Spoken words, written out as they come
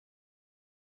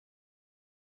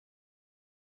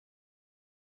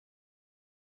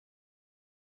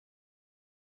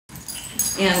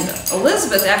And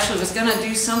Elizabeth actually was going to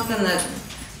do something that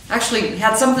actually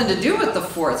had something to do with the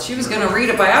 4th. She was going to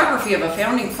read a biography of a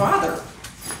founding father.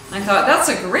 I thought that's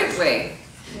a great way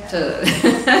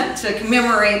to, to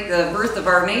commemorate the birth of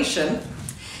our nation.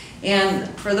 And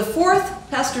for the 4th,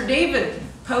 Pastor David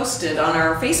posted on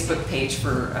our Facebook page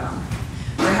for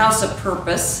our House of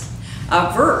Purpose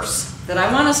a verse that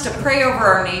I want us to pray over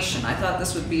our nation. I thought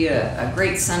this would be a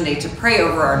great Sunday to pray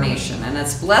over our nation. And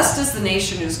it's, blessed is the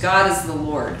nation whose God is the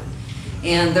Lord.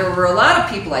 And there were a lot of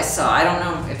people I saw. I don't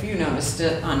know if you noticed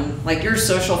it on like your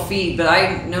social feed, but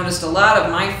I noticed a lot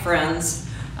of my friends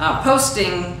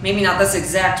posting, maybe not this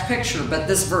exact picture, but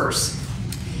this verse.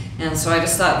 And so I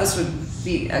just thought this would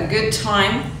be a good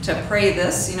time to pray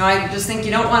this. You know, I just think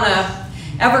you don't want to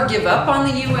ever give up on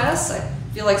the U.S. I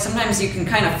feel like sometimes you can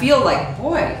kind of feel like,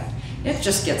 boy, it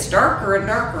just gets darker and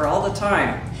darker all the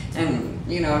time. And,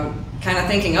 you know, kind of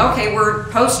thinking, okay, we're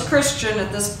post-Christian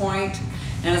at this point,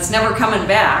 and it's never coming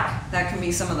back. That can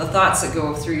be some of the thoughts that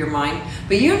go through your mind.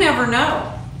 But you never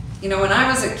know. You know, when I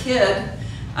was a kid,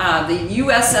 the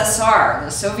USSR,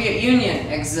 the Soviet Union,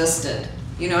 existed.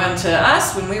 You know, and to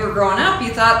us, when we were growing up, you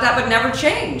thought that would never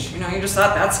change. You know, you just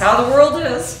thought that's how the world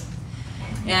is.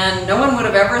 And no one would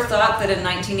have ever thought that in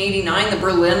 1989 the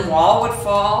Berlin Wall would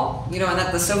fall, you know, and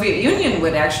that the Soviet Union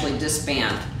would actually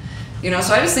disband. You know,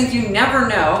 so I just think you never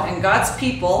know, and God's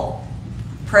people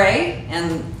pray,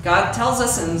 and God tells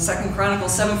us in 2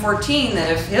 Chronicles 7:14 that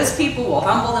if his people will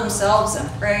humble themselves and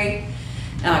pray,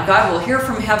 God will hear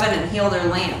from heaven and heal their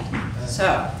land.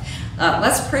 So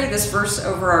let's pray this verse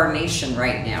over our nation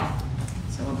right now.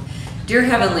 So, dear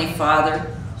Heavenly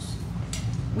Father,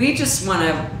 we just want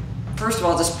to, first of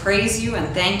all, just praise you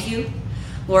and thank you,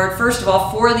 Lord, first of all,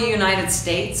 for the United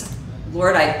States.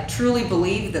 Lord, I truly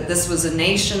believe that this was a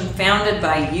nation founded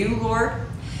by you, Lord.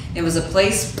 It was a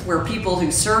place where people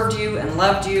who served you and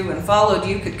loved you and followed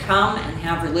you could come and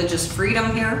have religious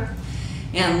freedom here.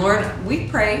 And Lord, we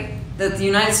pray that the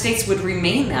United States would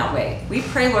remain that way. We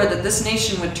pray, Lord, that this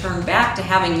nation would turn back to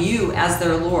having you as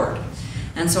their Lord.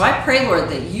 And so I pray, Lord,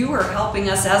 that you are helping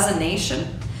us as a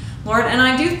nation, Lord, and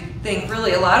I do think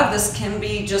really a lot of this can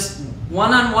be just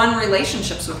one-on-one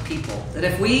relationships with people. That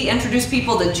if we introduce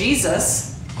people to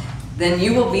Jesus, then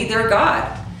you will be their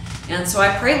God. And so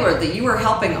I pray, Lord, that you are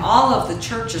helping all of the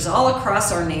churches all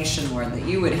across our nation, Lord, that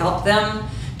you would help them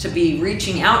to be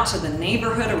reaching out to the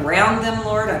neighborhood around them,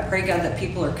 Lord. I pray, God, that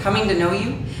people are coming to know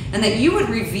you and that you would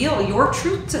reveal your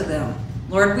truth to them.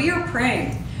 Lord, we are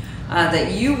praying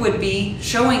that you would be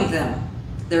showing them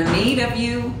their need of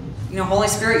you. You know, Holy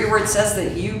Spirit, your word says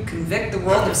that you convict the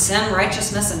world of sin,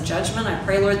 righteousness, and judgment. I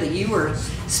pray, Lord, that you are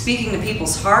speaking to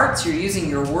people's hearts. You're using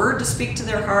your word to speak to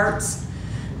their hearts.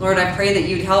 Lord, I pray that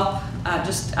you'd help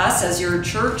just us as your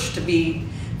church to be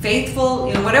faithful,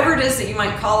 you know, whatever it is that you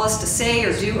might call us to say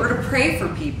or do, or to pray for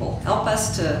people. Help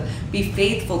us to be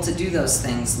faithful to do those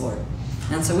things, Lord.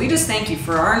 And so we just thank you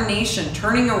for our nation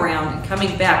turning around and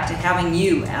coming back to having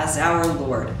you as our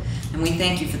Lord. And we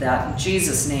thank you for that. In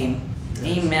Jesus' name,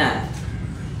 amen.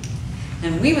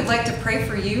 And we would like to pray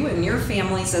for you and your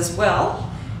families as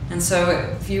well. And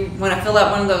so if you want to fill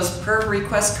out one of those prayer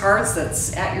request cards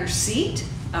that's at your seat,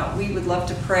 we would love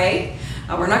to pray.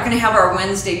 We're not going to have our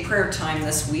Wednesday prayer time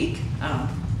this week,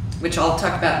 which I'll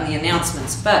talk about in the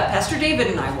announcements, but Pastor David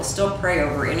and I will still pray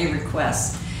over any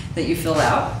requests that you fill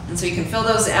out. And so you can fill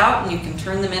those out and you can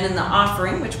turn them in the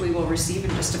offering, which we will receive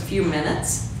in just a few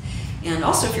minutes. And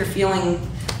also if you're feeling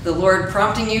the Lord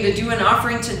prompting you to do an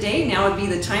offering today, now would be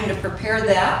the time to prepare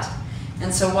that.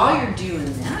 And so while you're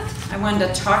doing that, I wanted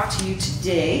to talk to you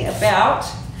today about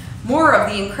more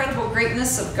of the incredible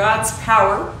greatness of God's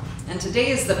power. And today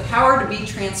is the power to be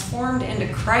transformed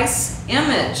into Christ's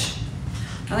image.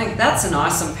 I think that's an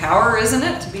awesome power, isn't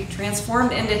it? To be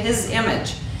transformed into his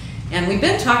image. And we've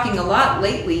been talking a lot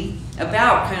lately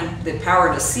about kind of the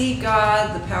power to see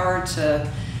God, the power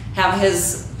to have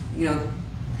his, you know,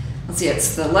 let's see,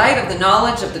 it's the light of the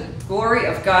knowledge of the glory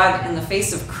of God in the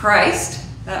face of Christ.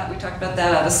 We talked about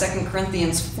that out of 2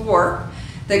 Corinthians 4.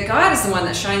 That God is the one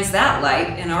that shines that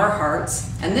light in our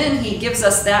hearts, and then he gives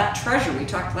us that treasure. We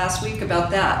talked last week about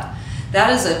that. That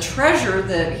is a treasure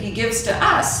that he gives to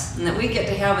us, and that we get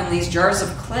to have in these jars of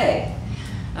clay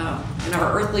in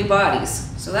our earthly bodies.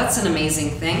 So that's an amazing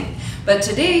thing. But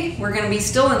today we're going to be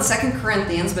still in 2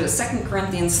 Corinthians, but it's 2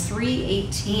 Corinthians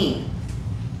 3:18.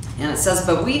 And it says,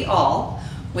 "But we all,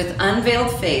 with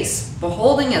unveiled face,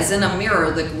 beholding as in a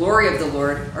mirror the glory of the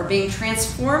Lord, are being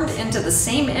transformed into the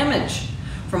same image,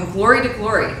 from glory to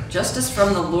glory, just as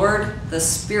from the Lord the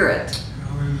Spirit."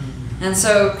 And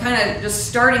so kind of just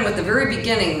starting with the very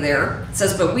beginning there, it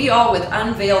says, "But we all with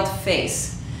unveiled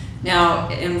face." Now,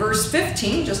 in verse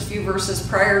 15, just a few verses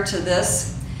prior to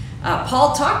this,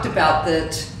 Paul talked about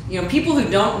that, people who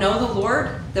don't know the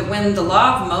Lord, that when the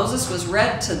law of Moses was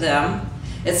read to them,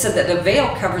 it said that a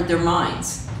veil covered their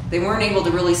minds. They weren't able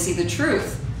to really see the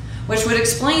truth, which would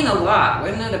explain a lot,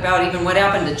 wouldn't it, about even what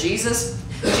happened to Jesus?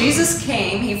 Jesus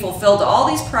came, he fulfilled all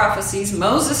these prophecies.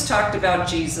 Moses talked about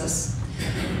Jesus,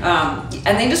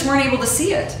 and they just weren't able to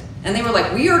see it. And they were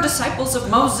like, we are disciples of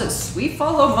Moses. We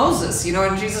follow Moses.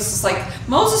 And Jesus is like,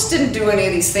 Moses didn't do any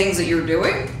of these things that you're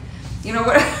doing.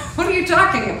 What are you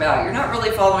talking about? You're not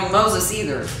really following Moses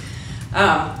either.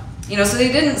 So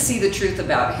they didn't see the truth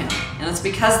about him. And it's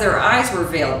because their eyes were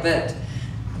veiled. But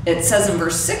it says in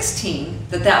verse 16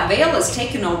 that veil is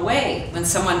taken away when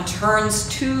someone turns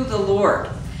to the Lord.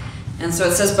 And so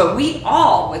it says, but we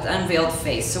all with unveiled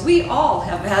face. So we all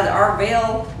have had our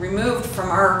veil removed from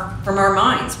our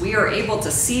minds. We are able to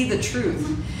see the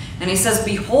truth. And he says,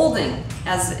 beholding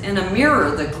as in a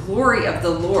mirror the glory of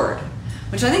the Lord,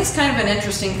 which I think is kind of an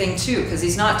interesting thing too, because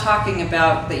he's not talking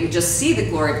about that you just see the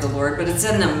glory of the Lord, but it's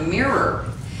in a mirror.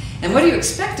 And what do you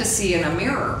expect to see in a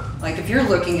mirror? Like if you're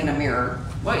looking in a mirror,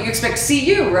 you expect to see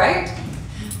you, right?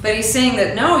 But he's saying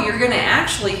that no, you're going to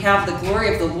actually have the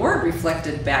glory of the Lord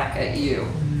reflected back at you,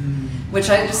 which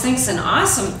I just think is an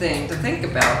awesome thing to think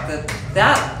about,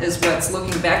 that is what's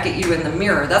looking back at you in the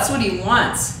mirror. That's what he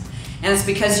wants. And it's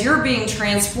because you're being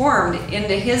transformed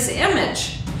into his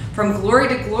image from glory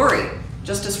to glory,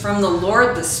 just as from the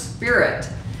Lord the Spirit.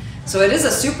 So it is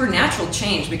a supernatural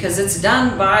change because it's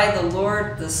done by the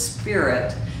Lord the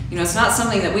Spirit. It's not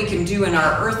something that we can do in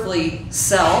our earthly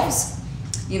selves.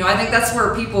 I think that's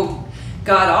where people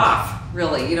got off,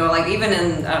 really. Like even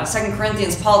in 2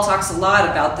 Corinthians, Paul talks a lot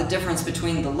about the difference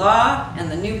between the law and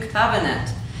the new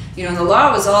covenant. The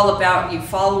law was all about you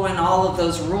following all of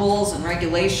those rules and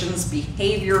regulations,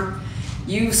 behavior.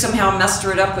 You somehow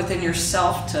muster it up within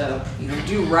yourself to,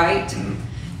 do right,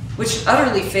 which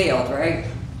utterly failed, right?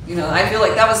 I feel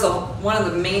like that was one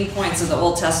of the main points of the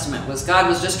Old Testament was God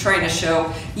was just trying to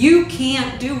show you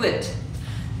can't do it.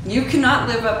 You cannot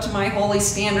live up to my holy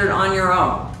standard on your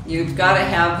own. You've got to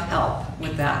have help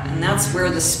with that. And that's where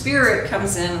the Spirit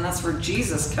comes in, and that's where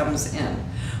Jesus comes in.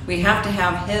 We have to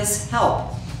have his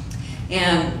help.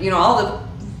 And, all the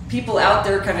people out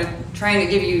there kind of trying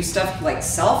to give you stuff like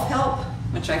self-help,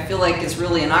 which I feel like is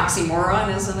really an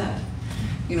oxymoron, isn't it?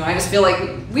 I just feel like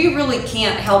we really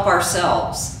can't help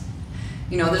ourselves.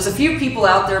 There's a few people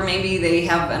out there, maybe they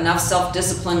have enough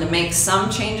self-discipline to make some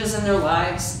changes in their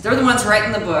lives. They're the ones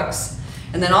writing the books.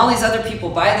 And then all these other people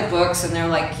buy the books and they're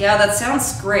like, yeah, that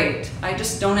sounds great. I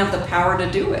just don't have the power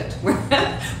to do it.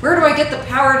 Where do I get the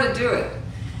power to do it?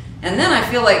 And then I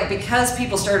feel like because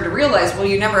people started to realize, well,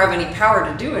 you never have any power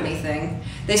to do anything,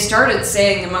 they started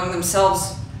saying among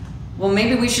themselves, well,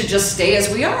 maybe we should just stay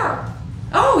as we are.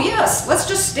 Oh yes, let's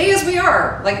just stay as we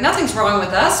are. Like nothing's wrong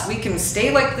with us. We can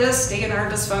stay like this, stay in our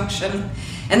dysfunction.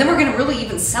 And then we're going to really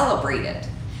even celebrate it.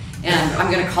 And I'm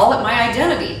going to call it my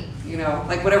identity.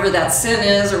 Like whatever that sin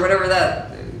is or whatever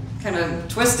that kind of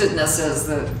twistedness is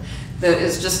that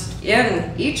is just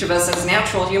in each of us as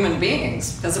natural human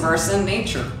beings because of our sin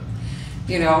nature.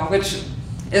 Which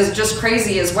is just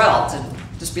crazy as well to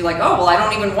just be like, oh, well, I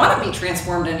don't even want to be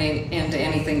transformed into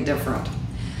anything different.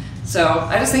 So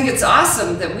I just think it's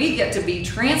awesome that we get to be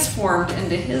transformed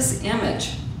into his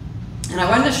image. And I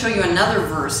wanted to show you another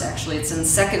verse, actually. It's in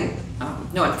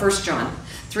 1 John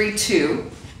 3:2,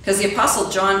 because the Apostle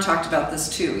John talked about this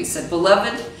too. He said,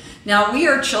 beloved, now we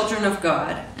are children of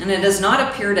God, and it has not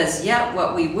appeared as yet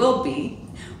what we will be.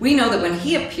 We know that when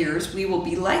he appears, we will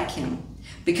be like him,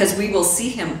 because we will see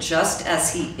him just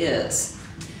as he is.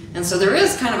 And so there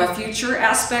is kind of a future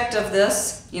aspect of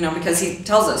this, because he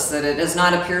tells us that it has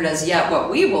not appeared as yet what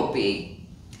we will be.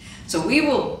 So we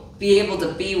will be able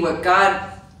to be what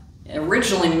God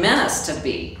originally meant us to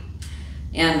be.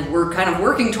 And we're kind of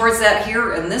working towards that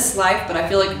here in this life, but I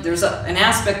feel like there's an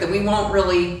aspect that we won't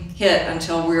really hit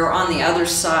until we're on the other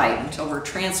side, until we're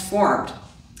transformed.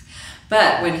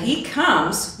 But when he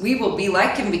comes, we will be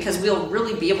like him because we'll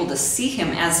really be able to see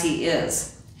him as he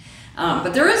is.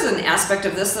 But there is an aspect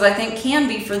of this that I think can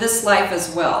be for this life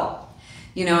as well.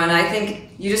 And I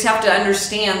think you just have to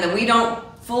understand that we don't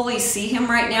fully see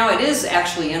him right now. It is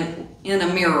actually in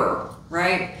a mirror,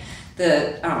 right?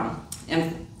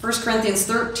 In 1 Corinthians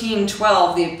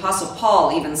 13:12, the Apostle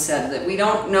Paul even said that we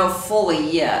don't know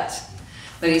fully yet.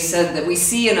 But he said that we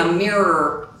see in a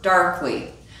mirror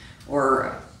darkly,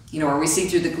 or we see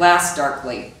through the glass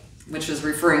darkly, which is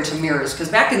referring to mirrors. Because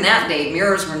back in that day,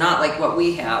 mirrors were not like what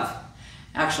we have.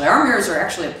 Actually, our mirrors are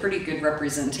actually a pretty good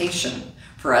representation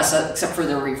for us, except for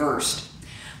they're reversed.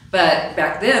 But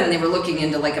back then, they were looking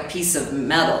into like a piece of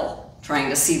metal, trying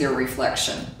to see their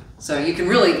reflection. So you can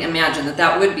really imagine that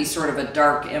that would be sort of a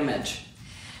dark image.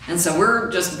 And so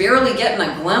we're just barely getting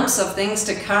a glimpse of things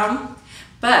to come.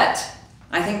 But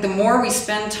I think the more we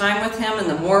spend time with him and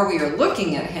the more we are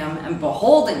looking at him and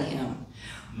beholding him,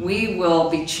 we will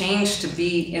be changed to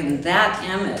be in that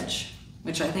image,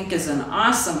 which I think is an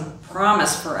awesome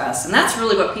promise for us. And that's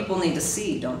really what people need to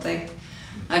see, don't they?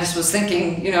 I just was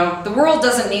thinking, you know, the world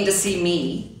doesn't need to see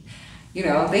me. You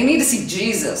know, they need to see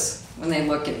Jesus when they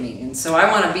look at me. And so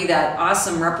I want to be that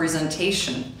awesome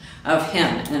representation of him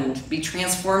and be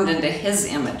transformed into his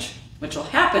image, which will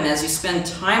happen as you spend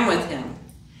time with him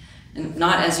and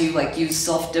not as you like use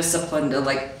self-discipline to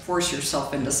like force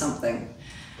yourself into something.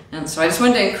 And so I just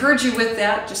wanted to encourage you with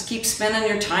that. Just keep spending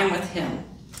your time with him.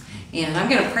 And I'm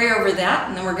going to pray over that,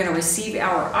 and then we're going to receive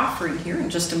our offering here in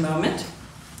just a moment.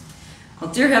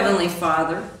 Well, dear Heavenly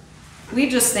Father, we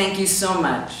just thank you so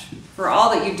much for all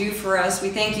that you do for us. We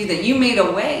thank you that you made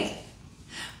a way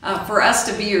for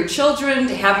us to be your children,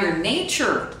 to have your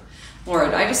nature.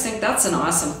 Lord, I just think that's an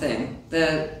awesome thing,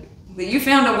 that you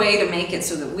found a way to make it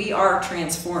so that we are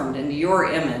transformed into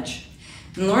your image.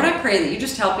 And Lord, I pray that you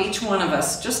just help each one of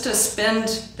us just to spend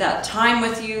that time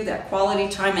with you, that quality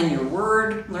time in your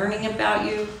word, learning about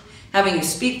you, having you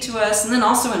speak to us, and then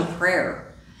also in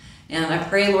prayer. And I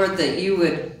pray, Lord, that you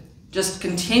would just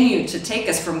continue to take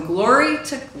us from glory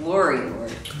to glory,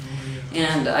 Lord.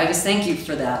 And I just thank you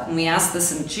for that. And we ask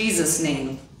this in Jesus'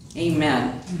 name.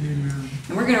 Amen. Amen.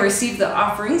 And we're going to receive the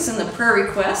offerings and the prayer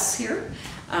requests here.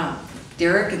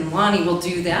 Derek and Lonnie will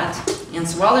do that. And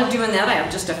so while they're doing that, I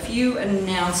have just a few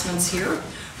announcements here.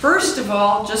 First of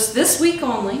all, just this week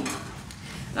only,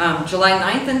 July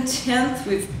 9th and 10th,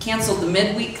 we've canceled the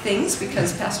midweek things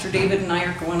because Pastor David and I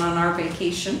are going on our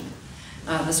vacation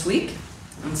this week.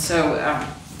 And so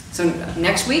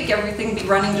next week, everything will be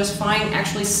running just fine.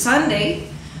 Actually, Sunday,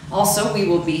 also, we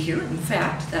will be here. In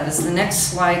fact, that is the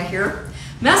next slide here.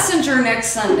 Messenger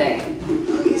next Sunday.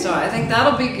 So I think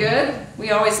that'll be good.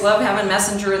 We always love having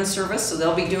Messenger in service, so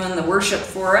they'll be doing the worship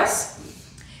for us.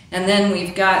 And then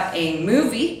we've got a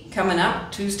movie coming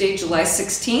up Tuesday, July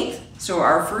 16th. So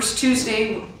our first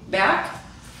Tuesday back,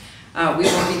 we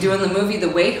will be doing the movie The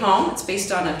Way Home. It's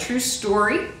based on a true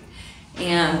story.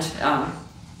 And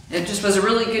it just was a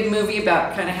really good movie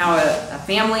about kind of how a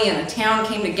family and a town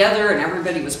came together and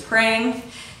everybody was praying.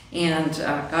 And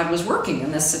God was working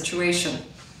in this situation.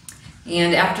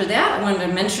 And after that, I wanted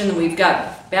to mention that we've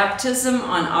got baptism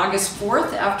on August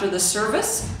 4th after the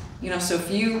service. You know, so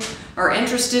if you are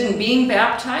interested in being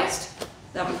baptized,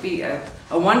 that would be a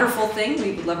wonderful thing.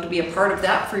 We would love to be a part of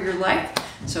that for your life.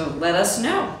 So let us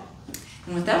know.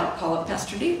 And with that, I'll call up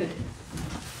Pastor David.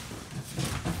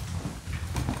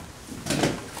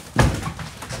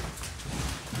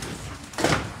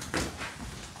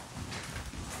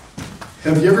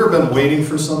 Have you ever been waiting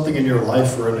for something in your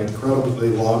life for an incredibly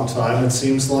long time, it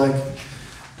seems like?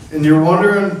 And you're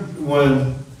wondering,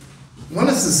 when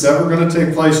is this ever going to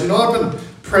take place? You know, I've been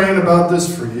praying about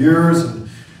this for years, and,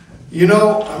 you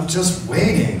know, I'm just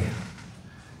waiting.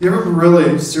 You ever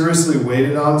really seriously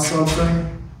waited on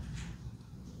something?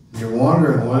 You're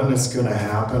wondering when it's going to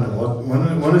happen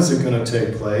and when is it going to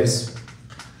take place?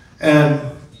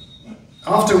 And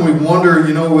often we wonder,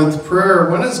 you know, with prayer,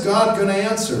 when is God going to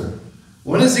answer?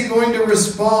 When is he going to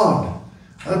respond?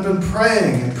 I've been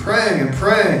praying and praying and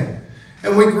praying.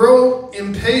 And we grow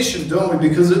impatient, don't we?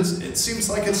 Because it seems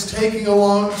like it's taking a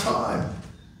long time.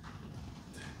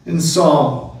 In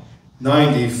Psalm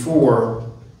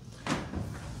 94,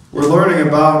 we're learning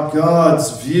about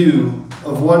God's view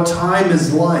of what time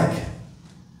is like.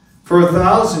 For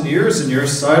 1,000 years in your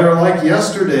sight are like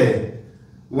yesterday,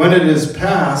 when it is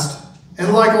past,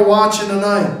 and like a watch in the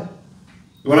night.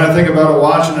 When I think about a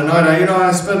watch in the night,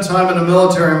 I spent time in the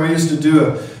military, and we used to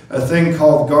do a thing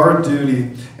called guard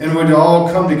duty, and we'd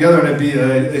all come together, and it'd be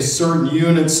a certain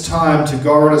unit's time to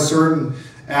guard a certain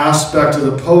aspect of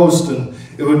the post, and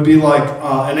it would be like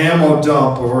an ammo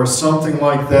dump or something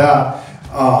like that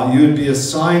you would be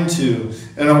assigned to.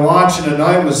 And a watch in the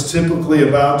night was typically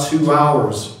about 2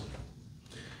 hours.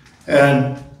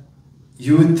 And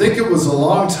you would think it was a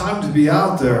long time to be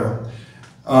out there.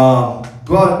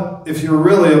 But if you're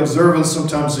really observant,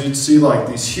 sometimes you'd see like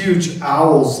these huge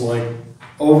owls like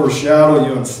overshadow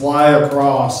you and fly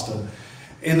across. And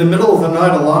in the middle of the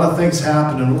night, a lot of things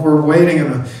happen, and we're waiting,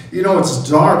 and you know, it's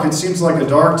dark. It seems like a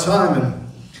dark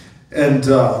time, and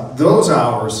those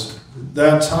hours,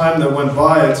 that time that went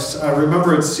by, I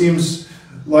remember it seems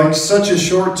like such a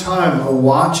short time, a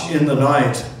watch in the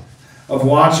night of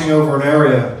watching over an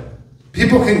area.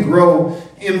 People can grow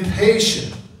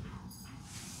impatient.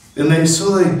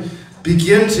 So they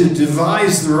begin to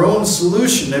devise their own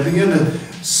solution. They begin to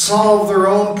solve their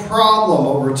own problem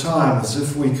over time, as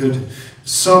if we could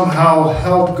somehow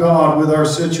help God with our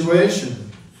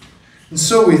situation. And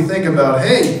so we think about,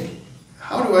 hey,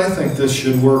 how do I think this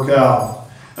should work out?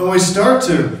 And we start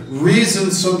to reason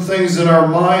some things in our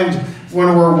mind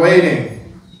when we're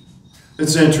waiting.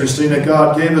 It's interesting that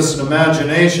God gave us an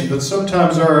imagination, but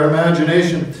sometimes our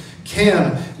imagination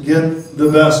can get the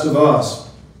best of us.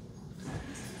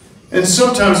 And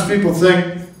sometimes people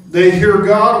think they hear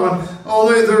God when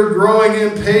only they're growing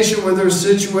impatient with their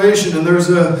situation and there's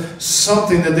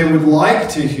something that they would like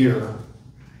to hear.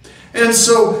 And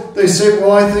so they say,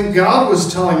 well, I think God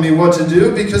was telling me what to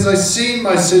do because I seen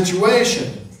my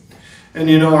situation. And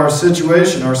our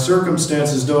situation, our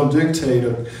circumstances don't dictate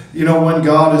when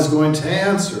God is going to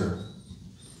answer.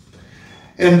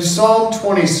 And Psalm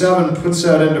 27 puts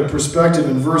that into perspective.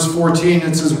 In verse 14,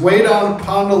 it says, wait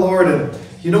upon the Lord. And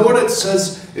you know what it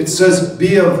says? It says,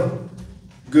 be of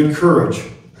good courage.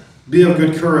 Be of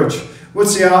good courage.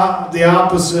 What's the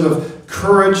opposite of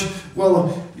courage?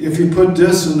 Well, if you put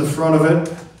dis in the front of it,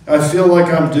 I feel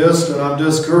like I'm dissed and I'm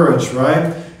discouraged,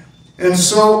 right? And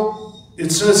so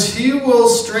it says, he will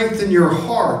strengthen your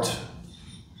heart.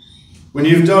 When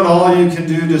you've done all you can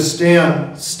do to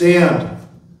stand.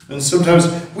 And sometimes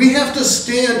we have to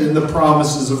stand in the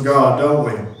promises of God, don't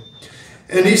we?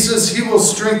 And he says he will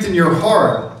strengthen your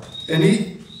heart. And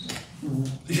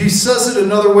he says it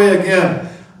another way again.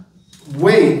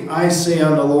 Wait, I say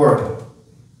on the Lord.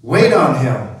 Wait on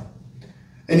him.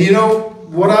 And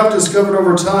what I've discovered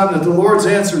over time, that the Lord's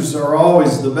answers are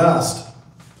always the best.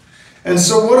 And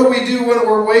so what do we do when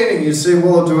we're waiting? You say,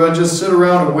 well, do I just sit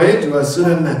around and wait? Do I sit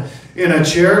in a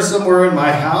chair somewhere in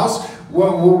my house?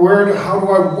 How do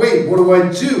I wait? What do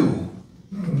I do?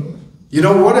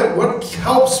 What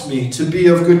helps me to be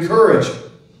of good courage?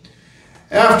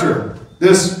 After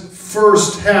this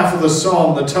first half of the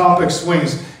psalm, the topic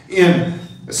swings in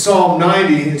Psalm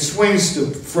 90. It swings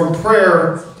from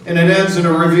prayer, and it ends in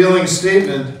a revealing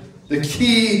statement. The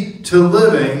key to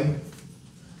living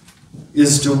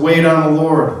is to wait on the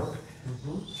Lord.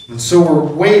 And so we're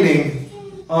waiting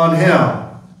on him.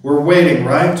 We're waiting,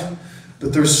 right?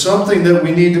 But there's something that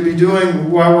we need to be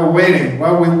doing while we're waiting.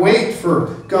 While we wait for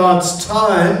God's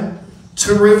time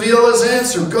to reveal his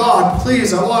answer. God,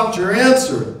 please, I want your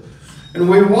answer. And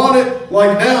we want it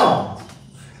like now.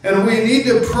 And we need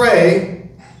to pray.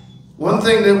 One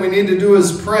thing that we need to do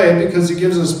is pray, because he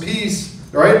gives us peace,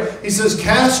 right? He says,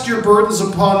 cast your burdens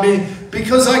upon me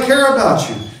because I care about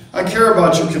you. I care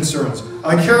about your concerns.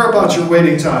 I care about your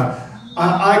waiting time.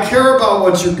 I care about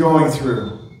what you're going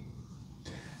through.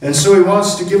 And so he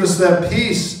wants to give us that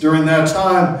peace during that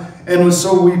time. And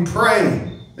so we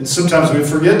pray. And sometimes we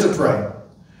forget to pray.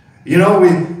 We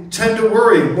tend to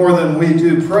worry more than we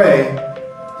do pray.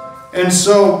 And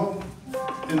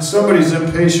somebody's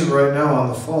impatient right now on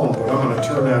the phone, but I'm going to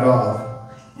turn that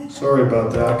off. Sorry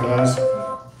about that, guys.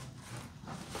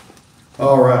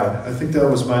 All right, I think that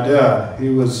was my dad.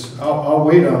 I'll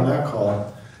wait on that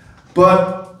call.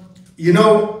 But,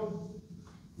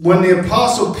 when the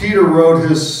Apostle Peter wrote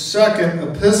his second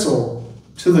epistle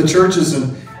to the churches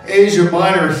in Asia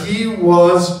Minor, he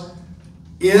was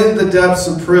in the depths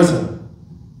of prison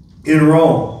in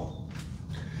Rome.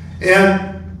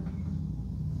 And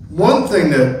one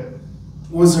thing that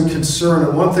was a concern,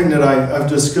 and one thing that I've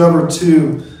discovered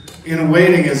too in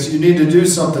waiting, is you need to do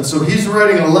something. So he's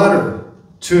writing a letter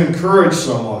to encourage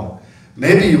someone.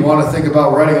 Maybe you want to think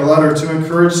about writing a letter to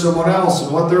encourage someone else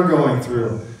and what they're going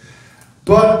through.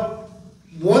 But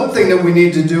one thing that we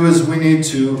need to do is we need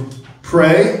to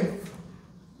pray.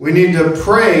 We need to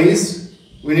praise.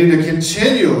 We need to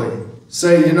continually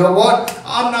say, you know what?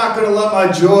 I'm not going to let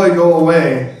my joy go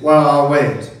away while I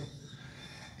wait.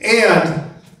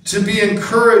 And to be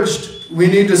encouraged, we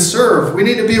need to serve. We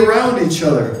need to be around each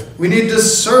other. We need to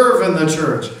serve in the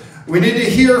church. We need to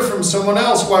hear from someone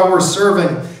else while we're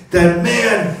serving that,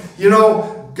 man,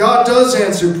 God does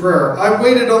answer prayer. I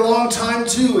waited a long time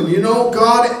too, and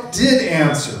God did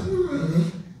answer.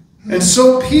 And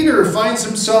so Peter finds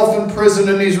himself in prison,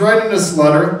 and he's writing this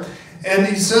letter, and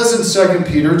he says in 2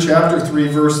 Peter chapter 3,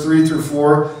 verse 3 through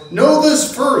 4, know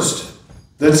this first,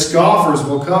 that scoffers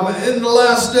will come in the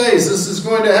last days. This is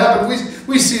going to happen.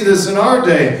 We see this in our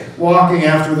day, walking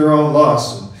after their own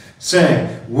lusts, and saying,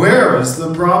 where is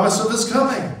the promise of his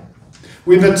coming?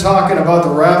 We've been talking about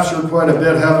the rapture quite a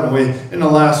bit, haven't we, in the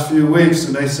last few weeks,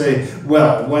 and they say,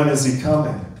 well, when is he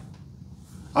coming?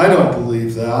 I don't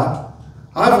believe that.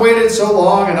 I've waited so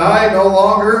long, and I no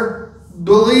longer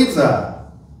believe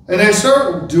that. And they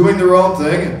start doing their own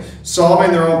thing and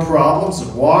solving their own problems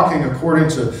and walking according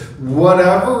to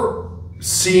whatever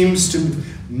seems to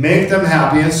make them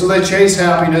happy. And so they chase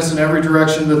happiness in every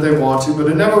direction that they want to, but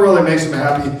it never really makes them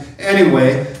happy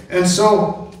anyway. And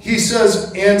so he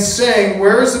says, and saying,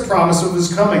 where is the promise of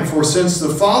his coming? For since the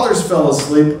fathers fell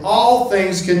asleep, all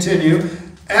things continue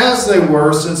as they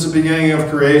were since the beginning of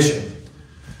creation.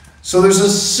 So there's a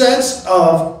sense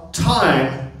of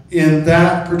time in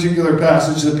that particular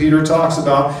passage that Peter talks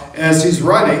about as he's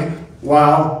writing,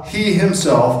 while he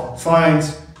himself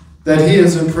finds that he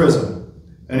is in prison.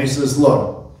 And he says,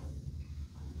 look,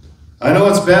 I know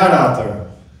it's bad out there.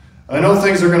 I know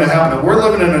things are going to happen. And we're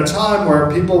living in a time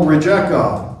where people reject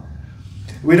God.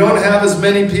 We don't have as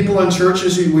many people in church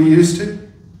as we used to.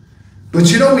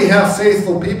 But you know, we have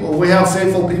faithful people. We have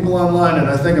faithful people online. And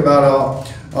I think about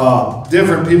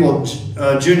different people,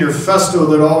 Junior Festo,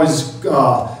 that always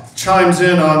chimes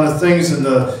in on the things and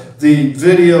the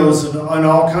videos and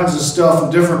all kinds of stuff,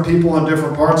 and different people in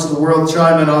different parts of the world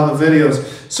chime in on the videos.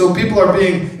 So people are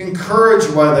being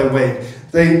encouraged while they wait.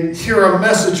 They hear a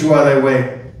message while they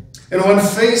wait. And when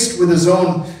faced with his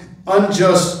own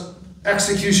unjust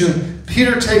execution,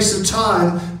 Peter takes the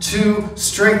time to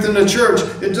strengthen the church.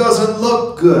 It doesn't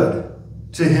look good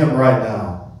to him right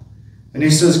now. And he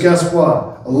says, guess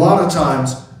what? A lot of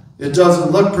times, it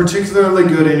doesn't look particularly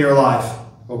good in your life.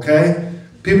 Okay?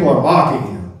 People are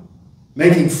mocking you,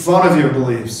 making fun of your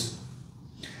beliefs.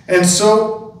 And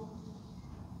so,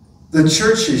 the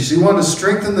churches, he wanted to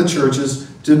strengthen the churches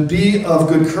to be of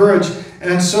good courage.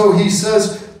 And so he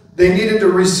says they needed to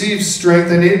receive strength,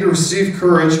 they needed to receive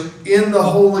courage in the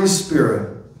Holy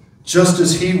Spirit, just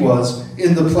as he was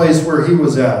in the place where he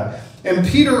was at. And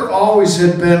Peter always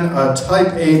had been a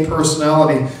type A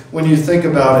personality when you think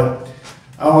about it.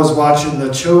 I was watching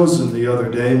The Chosen the other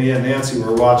day. Me and Nancy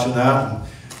were watching that and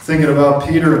thinking about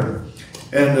Peter.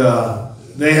 And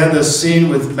they had this scene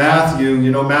with Matthew.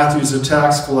 You know, Matthew's a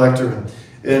tax collector.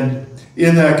 And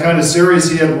in that kind of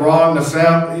series, he had wronged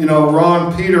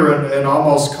Peter and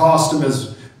almost cost him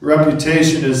his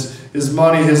reputation, his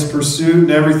money, his pursuit,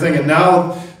 and everything. And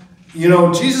now, you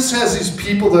know, Jesus has these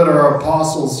people that are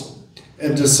apostles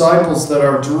and disciples that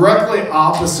are directly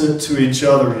opposite to each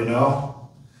other, you know.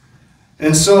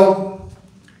 And so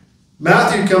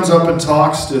Matthew comes up and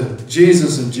talks to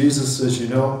Jesus, and Jesus says, you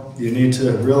know, you need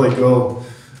to really go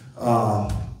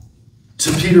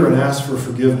to Peter and ask for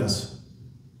forgiveness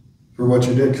for what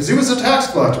you did. Because he was a tax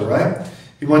collector, right?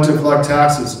 He went to collect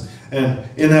taxes. And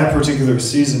in that particular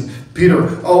season,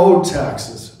 Peter owed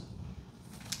taxes.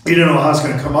 He didn't know how he was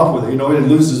going to come up with it. You know, he'd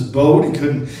lose his boat. He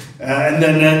couldn't. And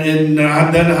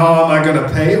then how am I going to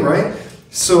pay, right?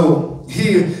 So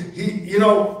he you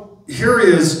know, here he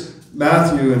is,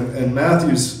 Matthew, and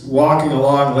Matthew's walking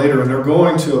along later, and they're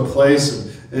going to a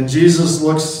place, and Jesus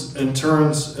looks and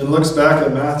turns and looks back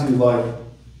at Matthew like,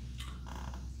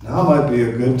 now might be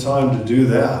a good time to do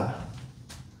that.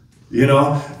 You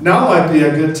know, now might be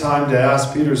a good time to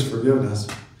ask Peter's forgiveness.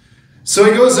 So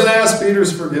he goes and asks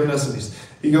Peter's forgiveness, and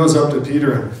he goes up to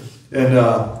Peter,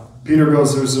 and Peter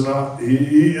goes, at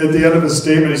the end of his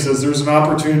statement, he says, there's an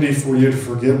opportunity for you to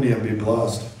forgive me and be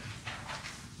blessed.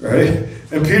 Right?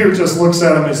 And Peter just looks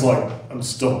at him, he's like, I'm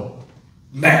still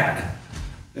mad.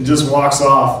 And just walks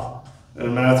off.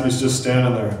 And Matthew's just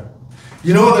standing there.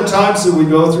 You know, the times that we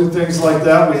go through things like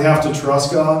that, we have to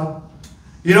trust God.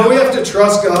 You know, we have to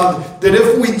trust God that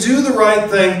if we do the right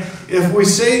thing, if we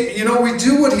say, you know, we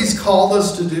do what he's called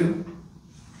us to do.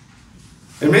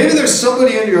 And maybe there's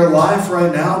somebody in your life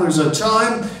right now, there's a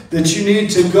time that you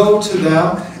need to go to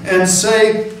them and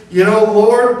say, you know,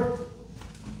 Lord,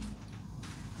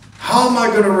 how am I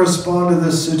going to respond to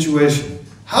this situation?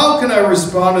 How can I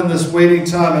respond in this waiting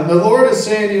time? And the Lord is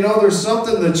saying, you know, there's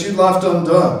something that you left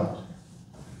undone.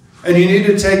 And you need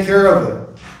to take care of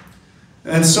it.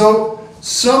 And so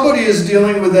somebody is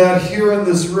dealing with that here in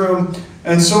this room.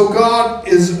 And so God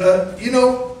is, you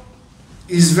know,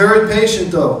 he's very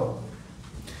patient though.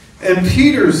 And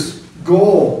Peter's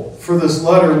goal for this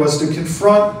letter was to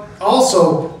confront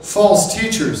also false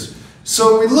teachers.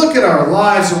 So we look at our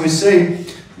lives and we say,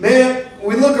 man,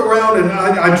 we look around, and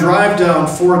I drive down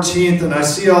 14th and I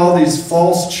see all these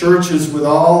false churches with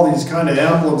all these kind of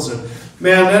emblems, and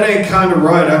man, that ain't kind of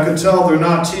right. I could tell they're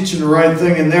not teaching the right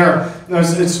thing in there.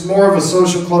 It's more of a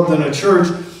social club than a church.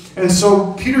 And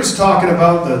so Peter's talking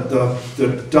about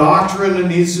the doctrine that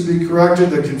needs to be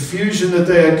corrected, the confusion that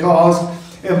they had caused.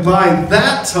 And by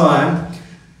that time,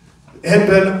 it had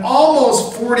been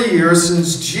almost 40 years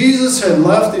since Jesus had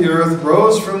left the earth,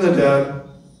 rose from the dead.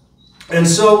 And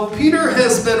so Peter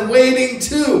has been waiting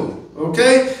too,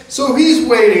 Okay? So he's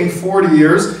waiting 40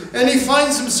 years, and he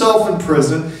finds himself in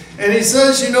prison, and he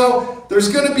says, you know, there's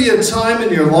going to be a time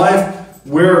in your life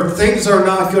where things are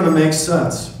not going to make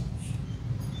sense.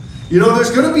 You know,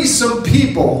 there's going to be some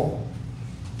people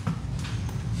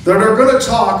that are going to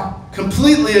talk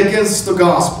completely against the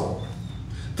gospel.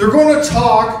 They're going to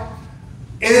talk,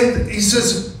 and he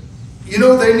says, you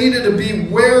know, they needed to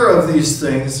beware of these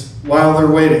things while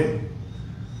they're waiting.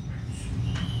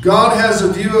 God has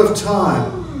a view of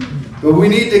time, but we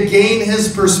need to gain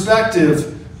his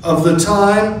perspective of the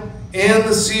time and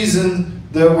the season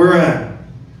that we're in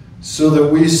so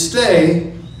that we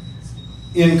stay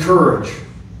in courage.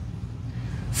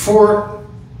 For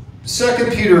 2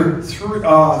 Peter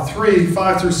 3,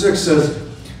 5 through 6 says,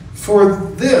 for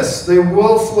this they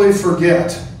willfully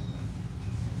forget.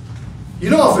 You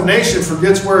know, if a nation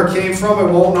forgets where it came from,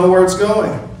 it won't know where it's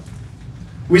going.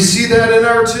 We see that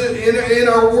in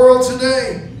our world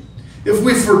today. If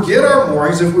we forget our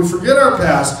moorings, if we forget our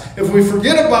past, if we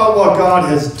forget about what God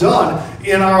has done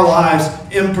in our lives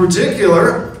in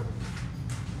particular,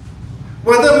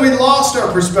 well, then we lost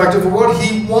our perspective of what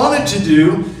he wanted to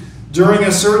do during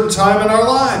a certain time in our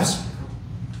lives.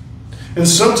 And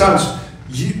sometimes,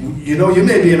 you know, you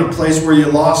may be in a place where you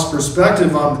lost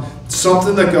perspective on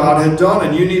something that God had done,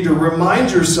 and you need to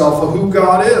remind yourself of who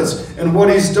God is and what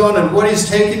he's done and what he's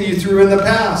taken you through in the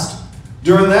past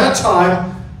during that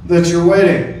time that you're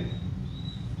waiting.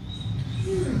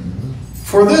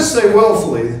 For this they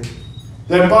willfully,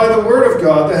 that by the word of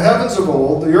God the heavens of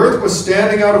old, the earth was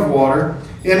standing out of water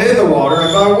and in the water,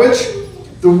 and by which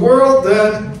the world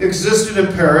then existed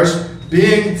and perished,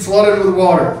 being flooded with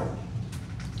water.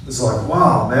 It's like,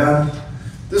 wow, man.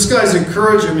 This guy's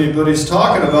encouraging me, but he's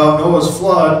talking about Noah's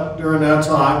flood during that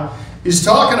time. He's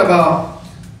talking about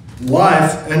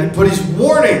life, but he's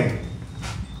warning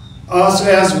us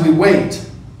as we wait.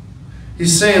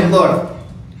 He's saying, look,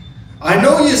 I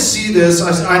know you see this.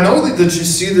 I know that you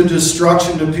see the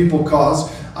destruction that people cause.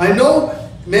 I know,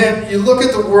 man, you look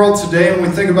at the world today and we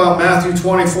think about Matthew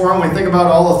 24 and we think about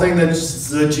all the things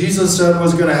that Jesus said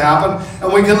was going to happen.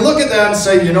 And we can look at that and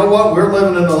say, you know what? We're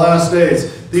living in the last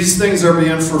days. These things are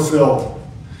being fulfilled.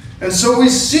 And so we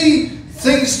see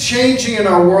things changing in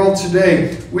our world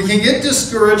today. We can get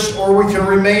discouraged or we can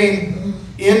remain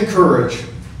encouraged.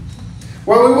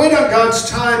 While we wait on God's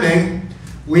timing,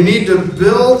 we need to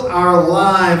build our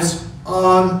lives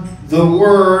on the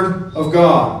Word of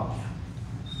God.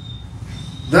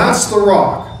 That's the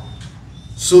rock.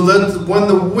 So that when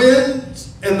the wind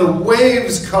and the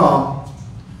waves come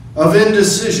of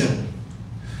indecision,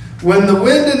 when the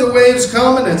wind and the waves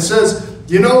come and it says,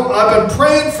 you know, I've been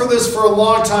praying for this for a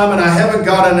long time and I haven't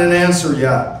gotten an answer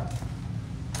yet.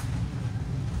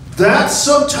 That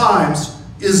sometimes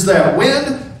is that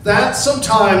wind. That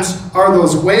sometimes are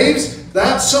those waves.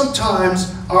 That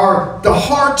sometimes are the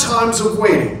hard times of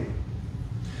waiting.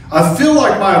 I feel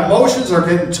like my emotions are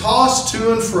getting tossed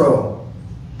to and fro.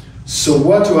 So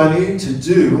what do I need to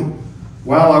do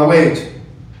while I wait?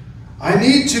 I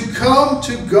need to come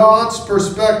to God's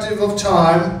perspective of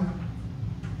time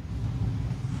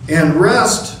and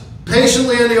rest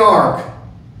patiently in the ark,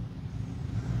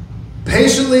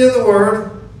 patiently in the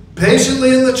Word,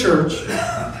 patiently in the church,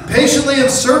 patiently in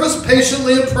service,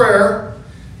 patiently in prayer,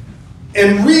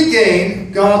 and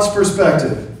regain God's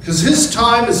perspective. Because his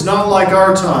time is not like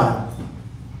our time.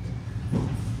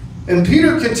 And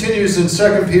Peter continues in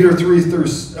 2 Peter 3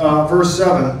 verse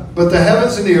 7, but the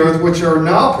heavens and the earth, which are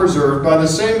now preserved by the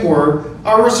same word,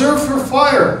 are reserved for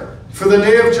fire, for the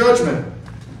day of judgment,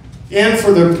 and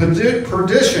for the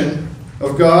perdition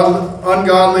of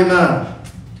ungodly men.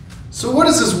 So what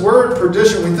is this word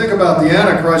perdition? We think about the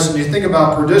Antichrist and you think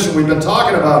about perdition. We've been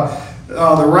talking about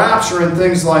the rapture and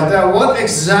things like that. What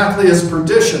exactly is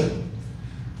perdition?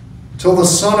 Till the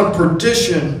son of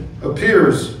perdition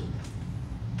appears.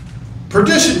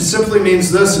 Perdition simply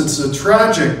means this: it's the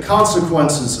tragic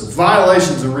consequences of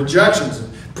violations and rejections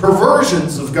and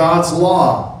perversions of God's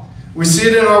law. We see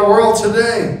it in our world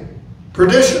today.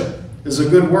 Perdition is a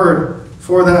good word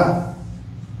for that.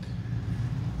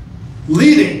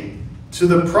 Leading to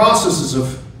the processes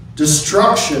of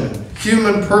destruction,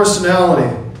 human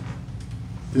personality,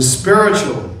 the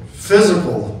spiritual,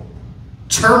 physical,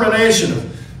 termination of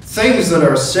things that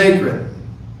are sacred,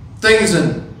 things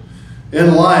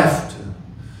in life,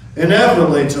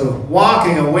 inevitably to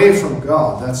walking away from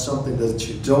God. That's something that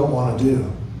you don't want to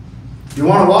do. You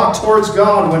want to walk towards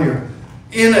God when you're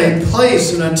in a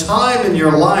place, in a time in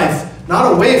your life,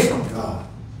 not away from God.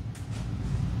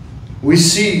 We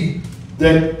see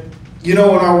that, you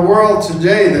know, in our world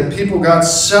today, that people got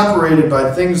separated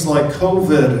by things like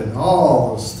COVID and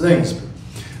all those things.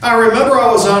 I remember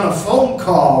I was on a phone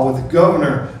call with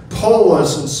Governor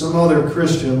Polis and some other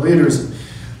Christian leaders.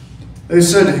 They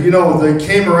said, you know, they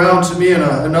came around to me and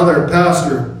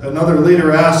another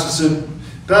leader asked, he said,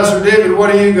 Pastor David, what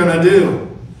are you going to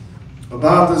do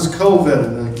about this COVID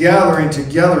and the gathering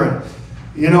together and,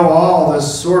 you know, all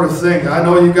this sort of thing? I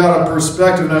know you got a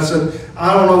perspective. And I said,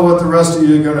 I don't know what the rest of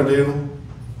you are going to do,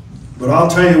 but I'll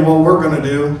tell you what we're going to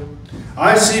do.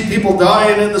 I see people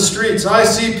dying in the streets. I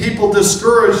see people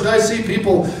discouraged. I see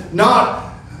people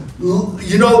not,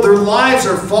 you know, their lives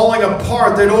are falling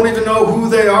apart. They don't even know who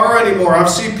they are anymore. I've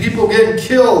seen people getting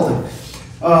killed.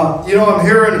 You know, I'm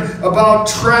hearing about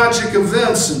tragic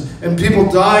events and people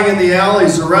dying in the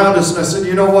alleys around us. And I said,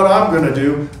 you know what I'm going to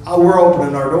do? We're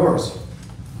opening our doors.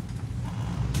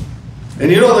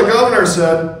 And you know, the governor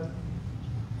said,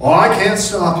 well, I can't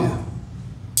stop you.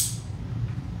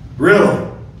 Really?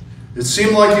 It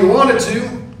seemed like he wanted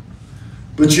to.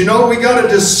 But you know, we got to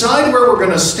decide where we're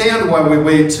going to stand while we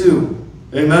wait too.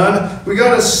 Amen? We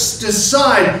got to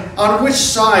decide on which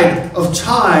side of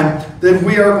time that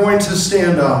we are going to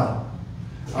stand on.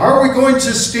 Are we going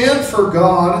to stand for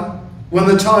God when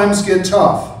the times get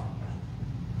tough?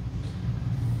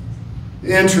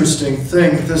 Interesting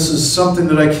thing. This is something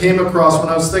that I came across when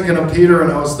I was thinking of Peter,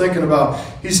 and I was thinking about,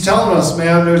 he's telling us,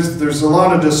 man, there's a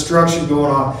lot of destruction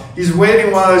going on. He's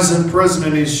waiting while he's in prison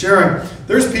and he's sharing.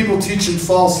 There's people teaching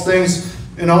false things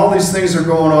and all these things are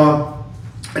going on.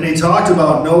 And he talked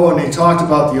about Noah and he talked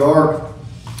about the ark.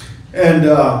 And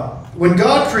when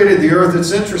God created the earth,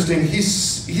 it's interesting, he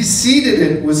seeded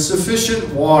it with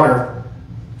sufficient water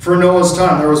for Noah's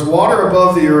time. There was water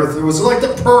above the earth. It was like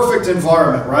the perfect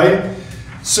environment, right?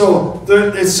 So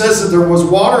it says that there was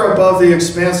water above the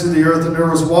expanse of the earth and there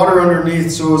was water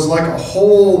underneath. So it was like a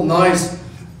whole nice,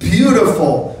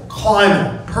 beautiful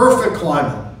climate, perfect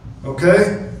climate.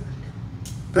 Okay?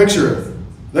 Picture it.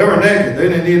 They were naked. They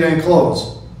didn't need any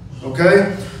clothes.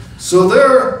 Okay? So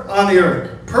they're on the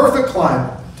earth. Perfect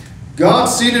climate. God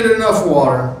seeded enough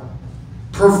water,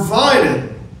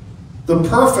 provided the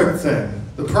perfect thing,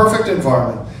 the perfect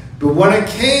environment. But when it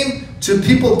came to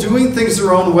people doing things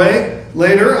their own way,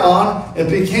 later on, it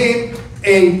became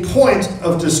a point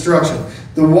of destruction.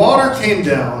 The water came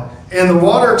down, and the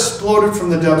water exploded from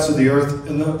the depths of the earth,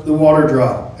 and the water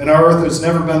dropped. And our earth has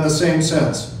never been the same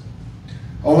since.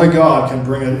 Only God can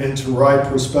bring it into right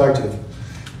perspective.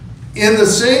 In the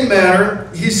same manner,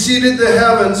 he seeded the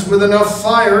heavens with enough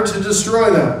fire to destroy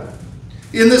them.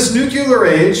 In this nuclear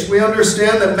age, we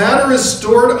understand that matter is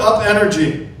stored up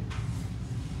energy.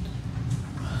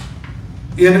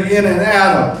 In an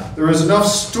atom, there is enough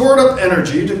stored up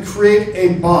energy to create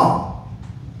a bomb.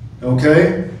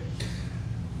 Okay?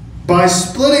 By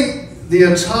splitting the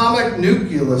atomic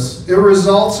nucleus, it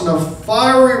results in a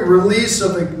fiery release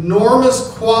of enormous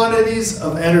quantities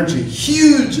of energy,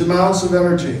 huge amounts of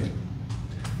energy.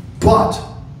 But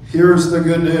here's the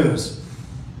good news.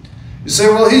 You say,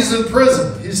 well, he's in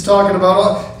prison. He's talking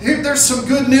about, there's some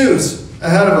good news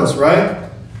ahead of us, right?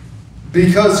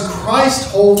 Because Christ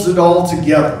holds it all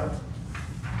together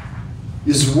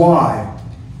is why.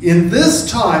 In this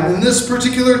time, in this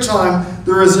particular time,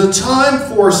 there is a time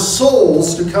for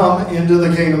souls to come into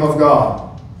the kingdom of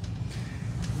God.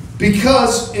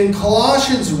 Because in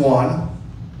Colossians 1,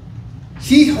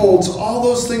 he holds all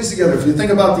those things together. If you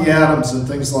think about the atoms and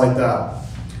things like that.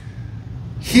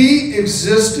 He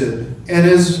existed and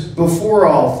is before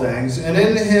all things, and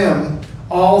in him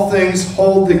all things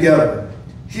hold together.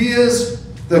 He is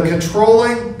the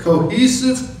controlling,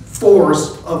 cohesive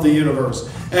force of the universe.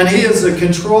 And he is the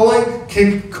controlling,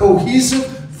 cohesive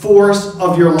force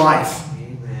of your life.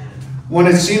 Amen. When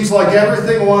it seems like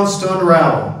everything wants to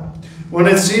unravel. When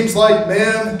it seems like,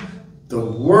 man, the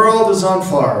world is on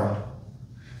fire.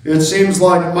 It seems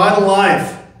like my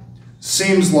life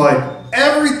seems like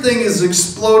everything is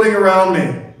exploding around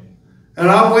me. And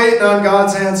I'm waiting on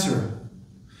God's answer.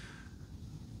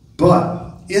 But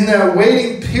in that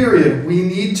waiting period, we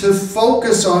need to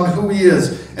focus on who he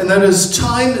is. And that his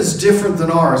time is different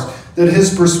than ours. That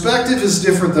his perspective is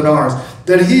different than ours.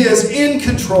 That he is in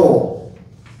control.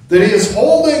 That he is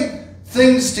holding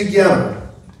things together.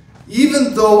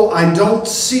 Even though I don't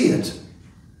see it,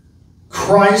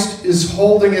 Christ is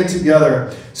holding it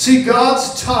together. See,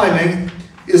 God's timing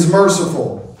is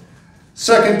merciful.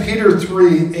 2 Peter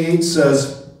 3:8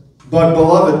 says, but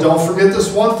beloved, don't forget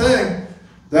this one thing,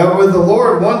 that with the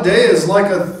Lord 1 day is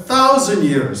like 1,000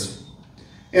 years.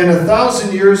 And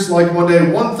 1,000 years like 1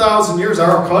 day. 1,000 years,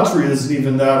 our country isn't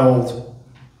even that old.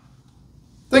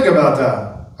 Think about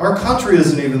that. Our country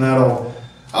isn't even that old.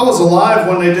 I was alive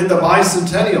when they did the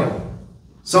bicentennial.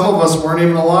 Some of us weren't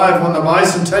even alive when the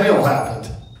bicentennial happened.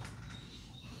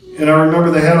 And I remember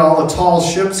they had all the tall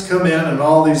ships come in and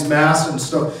all these masts and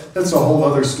stuff. That's a whole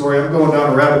other story. I'm going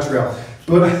down a rabbit trail.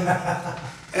 But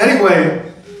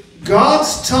anyway,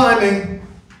 God's timing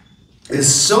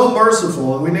is so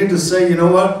merciful, and we need to say, you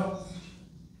know what?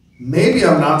 Maybe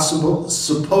I'm not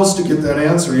supposed to get that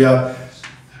answer yet,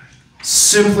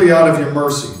 simply out of your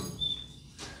mercy.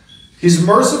 He's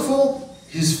merciful.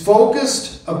 He's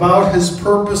focused about his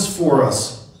purpose for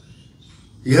us.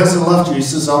 He hasn't left you. He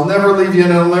says, I'll never leave you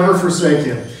and I'll never forsake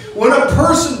you. When a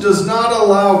person does not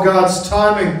allow God's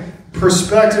timing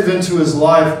perspective into his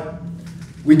life,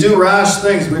 we do rash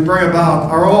things. We bring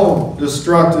about our own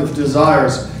destructive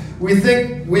desires. We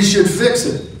think we should fix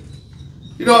it.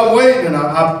 You know, I'm waiting and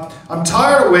I'm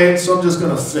tired of waiting, so I'm just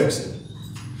going to fix it.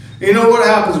 You know what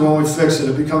happens when we fix it?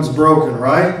 It becomes broken,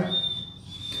 right?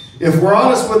 If we're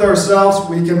honest with ourselves,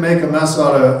 we can make a mess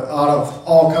out of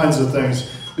all kinds of things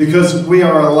because we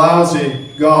are a lousy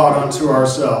God unto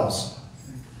ourselves.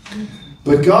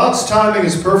 But God's timing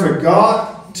is perfect.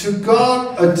 To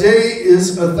God, a day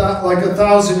is like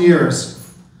 1,000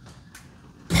 years.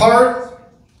 Part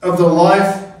of the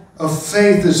life of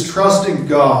faith is trusting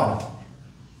God,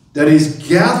 that he's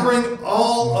gathering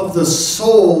all of the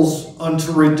souls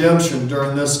unto redemption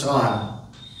during this time.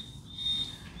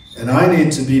 And I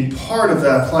need to be part of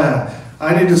that plan.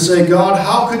 I need to say, God,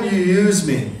 how can you use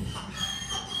me?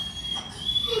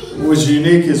 What was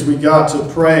unique is we got to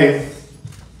pray.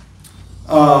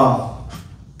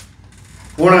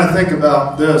 When I think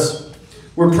about this,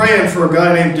 we're praying for a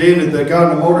guy named David that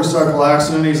got in a motorcycle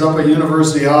accident. He's up at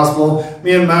University Hospital.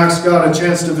 Me and Max got a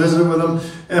chance to visit with him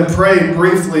and pray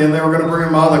briefly, and they were going to bring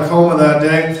him out of the coma that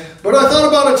day. But I thought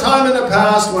about a time in the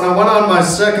past when I went on my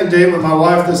second date with my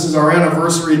wife. This is our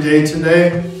anniversary day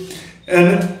today.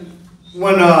 And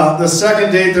when the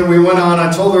second date that we went on,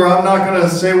 I told her I'm not going to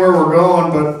say where we're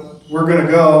going, but we're going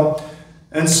to go.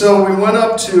 And so we went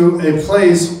up to a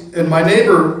place, and my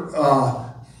neighbor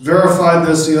verified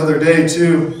this the other day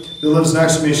too, that lives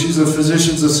next to me. She's a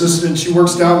physician's assistant. She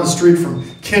works down the street from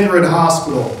Kindred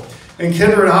Hospital. And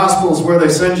Kindred Hospital is where they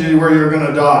send you where you're going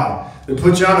to die. They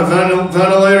put you on a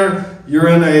ventilator. You're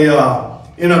in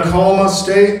a coma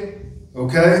state.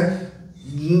 Okay?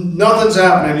 Nothing's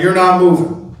happening. You're not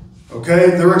moving. Okay?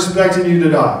 They're expecting you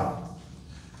to die.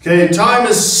 Okay? Time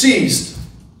has ceased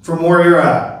from where you're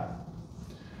at.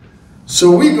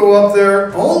 So we go up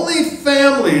there. Only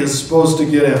family is supposed to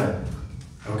get in.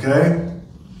 Okay?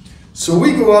 So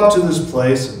we go up to this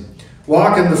place and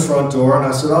walk in the front door. And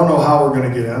I said, I don't know how we're going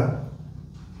to get in.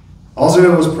 All I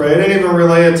did was pray. I didn't even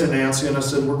relay it to Nancy. And I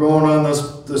said, we're going on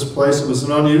this place. It was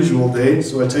an unusual date.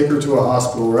 So I take her to a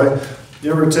hospital, right?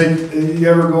 You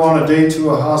ever go on a date to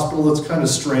a hospital? That's kind of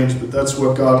strange, but that's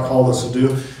what God called us to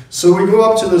do. So we go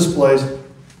up to this place.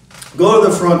 Go to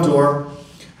the front door.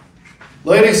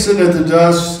 Lady sitting at the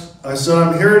desk, I said,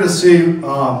 I'm here to see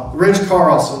Rich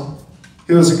Carlson.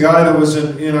 He was a guy that was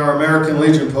in our American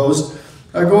Legion post.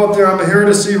 I go up there, I'm here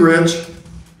to see Rich.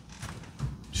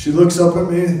 She looks up at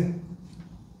me,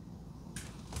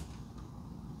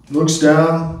 looks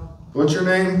down. What's your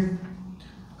name?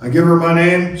 I give her my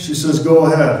name. She says,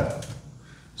 go ahead.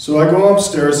 So I go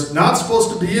upstairs, not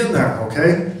supposed to be in there,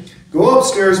 okay? Go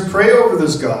upstairs, pray over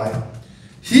this guy.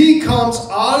 He comes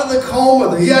out of the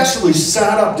coma. He actually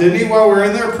sat up, didn't he, while we were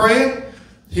in there praying?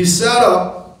 He sat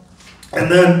up, and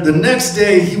then the next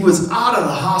day he was out of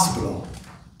the hospital.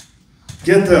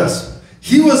 Get this.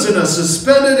 He was in a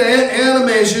suspended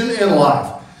animation in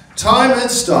life. Time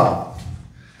had stopped.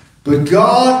 But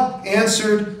God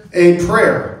answered a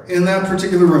prayer in that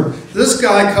particular room. This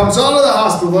guy comes out of the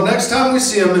hospital. The next time we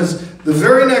see him is the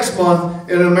very next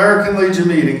month in an American Legion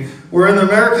meeting. We're in the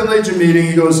American Legion meeting.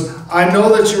 He goes, I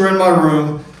know that you're in my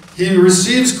room. He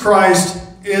receives Christ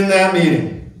in that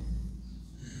meeting.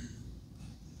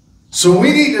 So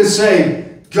we need to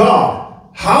say, God,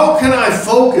 how can I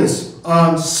focus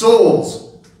on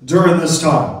souls during this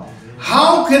time?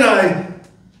 How can I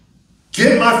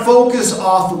get my focus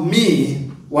off of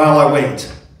me while I wait?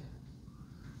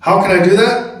 How can I do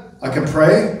that? I can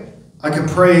pray. I can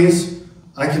praise.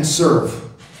 I can serve.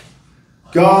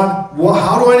 God, well,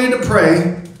 how do I need to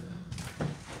pray?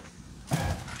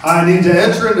 I need to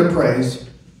enter into praise.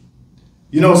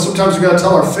 You know, sometimes we got to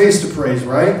tell our face to praise,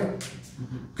 right?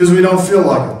 Because we don't feel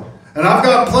like it. And I've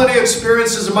got plenty of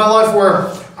experiences in my life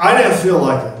where I didn't feel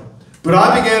like it. But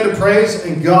I began to praise,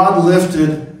 and God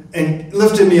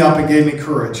lifted me up and gave me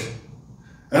courage.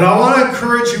 And I want to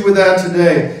encourage you with that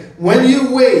today. When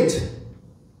you wait,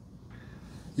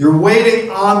 you're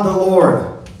waiting on the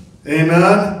Lord.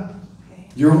 Amen?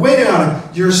 You're waiting on Him.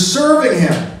 You're serving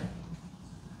Him.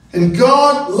 And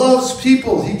God loves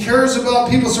people. He cares about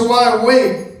people. So why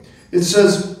wait? It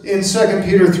says in 2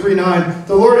 Peter 3:9,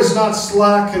 the Lord is not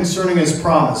slack concerning his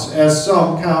promise, as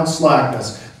some count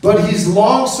slackness, but he's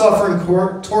long-suffering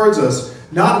towards us,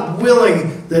 not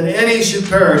willing that any should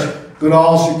perish, but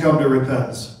all should come to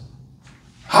repentance.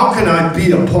 How can I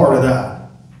be a part of that?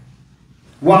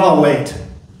 While I wait,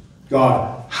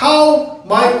 God, how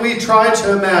might we try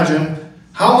to imagine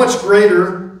how much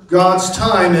greater God's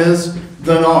time is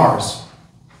than ours?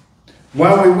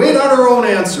 While we wait on our own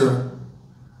answer,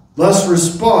 let's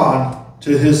respond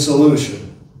to his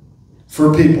solution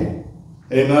for people.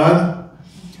 Amen?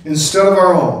 Instead of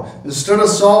our own. Instead of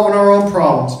solving our own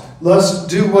problems, let's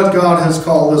do what God has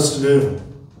called us to do.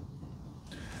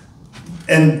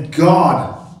 And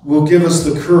God will give us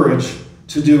the courage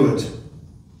to do it.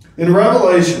 In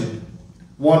Revelation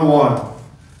 1:1,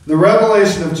 the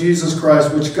revelation of Jesus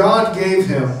Christ, which God gave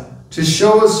him to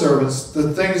show his servants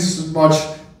that things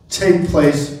must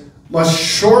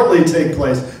shortly take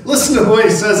place. Listen to the way he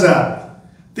says that.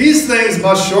 These things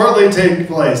must shortly take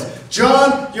place.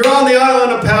 John, you're on the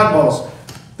island of Patmos.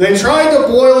 They tried to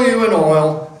boil you in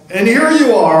oil, and here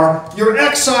you are. You're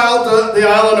exiled to the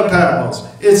island of Patmos.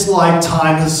 It's like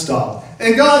time has stopped.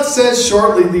 And God says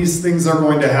shortly these things are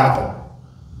going to happen.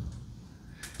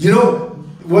 You know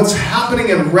what's happening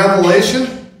in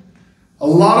Revelation? A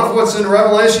lot of what's in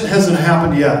Revelation hasn't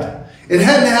happened yet. It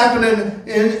hadn't happened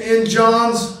in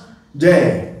John's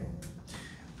day.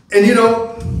 And you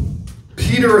know,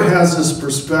 Peter has this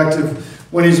perspective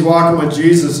when he's walking with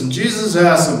Jesus. And Jesus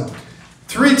asks him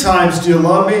 3 times, do you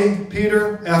love me,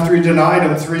 Peter? After he denied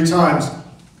him 3 times.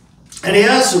 And he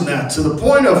asks him that to the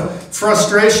point of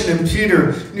frustration in Peter.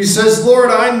 And he says,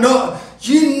 Lord, I know,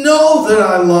 you know that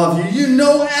I love you. You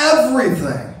know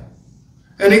everything.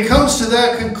 And he comes to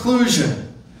that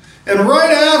conclusion. And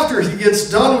right after he gets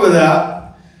done with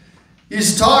that,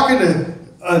 he's talking to,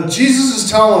 Jesus is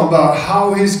telling him about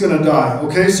how he's going to die.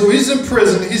 Okay, so he's in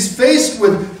prison. He's faced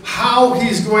with how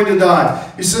he's going to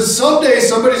die. He says, someday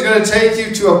somebody's going to take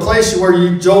you to a place where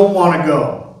you don't want to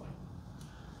go.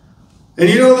 And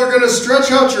you know, they're going to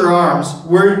stretch out your arms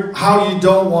how you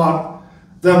don't want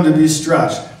them to be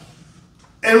stretched.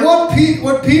 And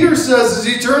what Peter says is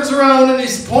he turns around and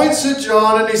he points at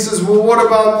John and he says, well, what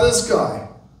about this guy?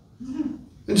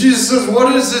 And Jesus says,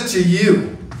 what is it to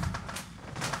you?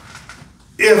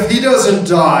 If he doesn't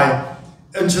die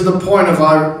and to the point of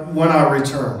when I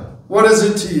return, what is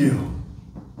it to you?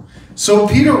 So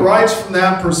Peter writes from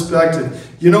that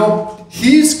perspective. You know,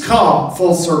 he's come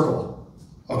full circle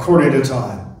according to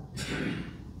time.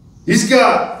 He's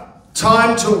got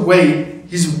time to wait.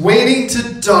 He's waiting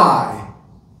to die.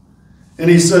 And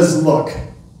he says, look,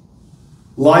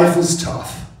 life is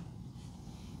tough.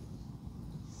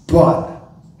 But,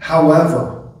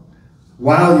 however,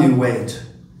 while you wait,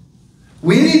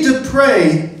 we need to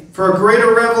pray for a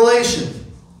greater revelation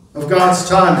of God's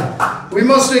timing. We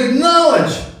must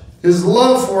acknowledge his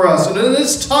love for us. And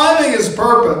his timing is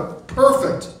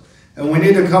perfect. And we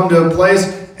need to come to a place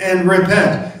and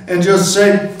repent. And just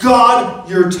say, God,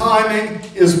 your timing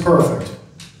is perfect.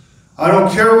 I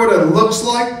don't care what it looks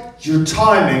like. Your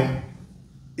timing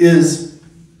is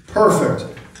perfect.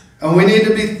 And we need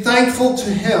to be thankful to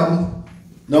him,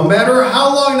 no matter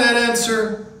how long that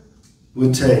answer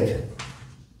would take.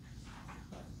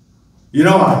 You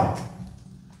know, I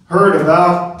heard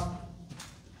about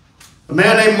a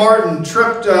man named Martin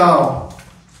Treptow,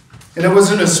 and it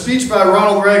was in a speech by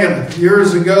Ronald Reagan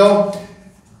years ago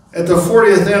at the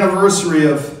 40th anniversary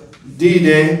of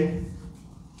D-Day.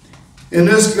 And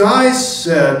this guy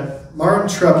said, Martin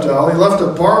Treptow, he left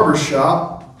a barber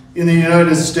shop in the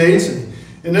United States,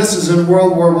 and this is in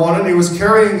World War I, and he was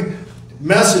carrying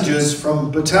messages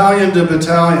from battalion to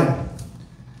battalion.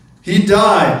 He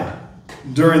died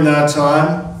during that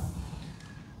time,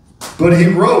 but he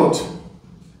wrote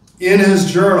in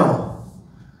his journal,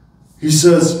 he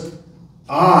says,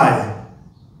 I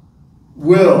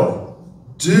will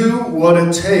do what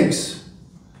it takes.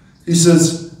 He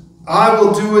says, I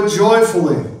will do it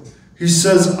joyfully. He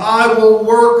says, I will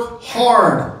work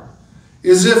hard,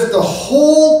 as if the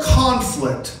whole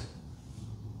conflict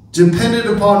depended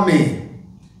upon me.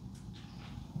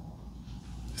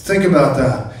 Think about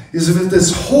that. As if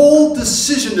this whole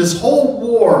decision, this whole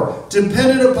war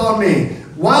depended upon me.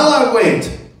 While I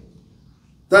wait,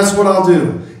 that's what I'll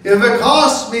do. If it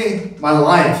costs me my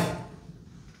life,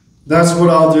 that's what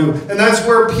I'll do. And that's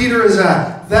where Peter is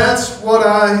at. That's what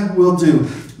I will do.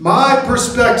 My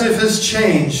perspective has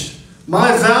changed.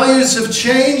 My values have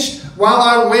changed. While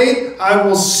I wait, I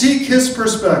will seek his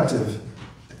perspective.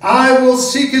 I will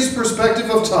seek his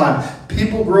perspective of time.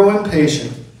 People grow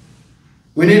impatient.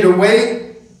 We need to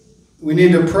wait. We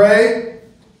need to pray.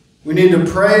 We need to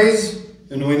praise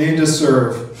and we need to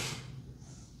serve.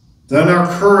 Then our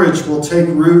courage will take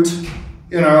root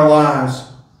in our lives.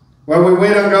 While we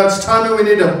wait on God's timing, we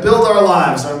need to build our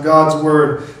lives on God's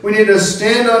word. We need to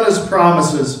stand on his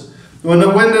promises. When the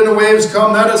wind and the waves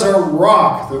come, that is our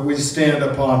rock that we stand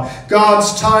upon.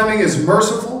 God's timing is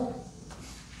merciful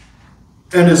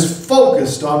and is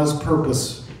focused on his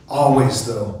purpose, always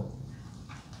though.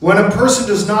 When a person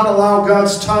does not allow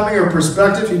God's timing or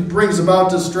perspective, he brings about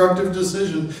destructive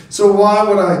decisions. So why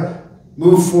would I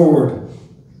move forward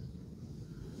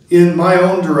in my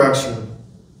own direction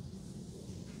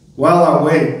while I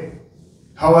wait?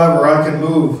 However, I can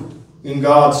move in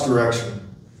God's direction.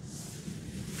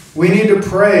 We need to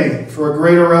pray for a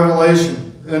greater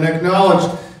revelation and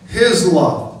acknowledge his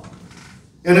love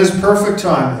and his perfect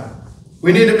timing.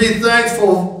 We need to be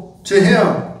thankful to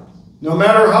him, no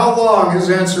matter how long his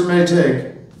answer may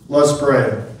take. Let's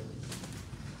pray.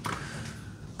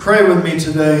 Pray with me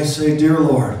today. Say, Dear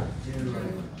Lord,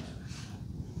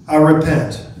 I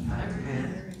repent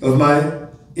of my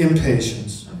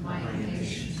impatience.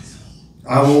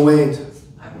 I will wait.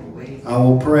 I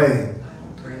will pray.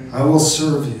 I will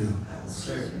serve you.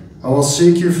 I will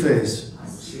seek your face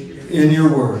in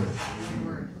your word.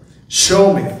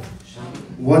 Show me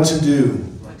what to do,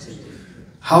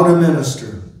 how to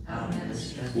minister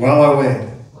while I wait.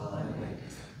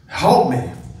 Help me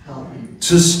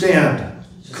to stand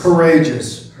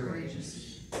courageous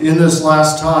in this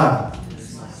last time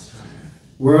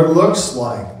where it looks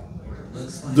like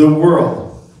the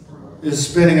world is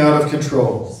spinning out of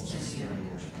control.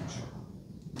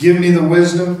 Give me the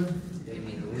wisdom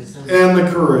and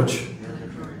the courage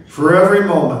for every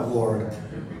moment, Lord,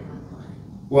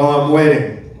 while I'm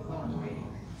waiting.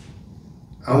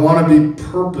 I want to be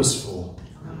purposeful.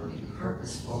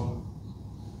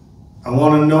 I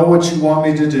want to know what you want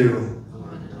me to do.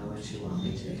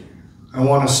 I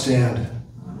want to stand,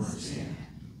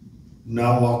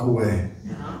 not walk away.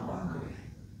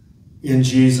 In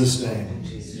Jesus' name.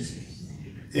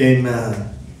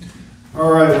 Amen.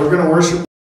 All right, we're going to worship.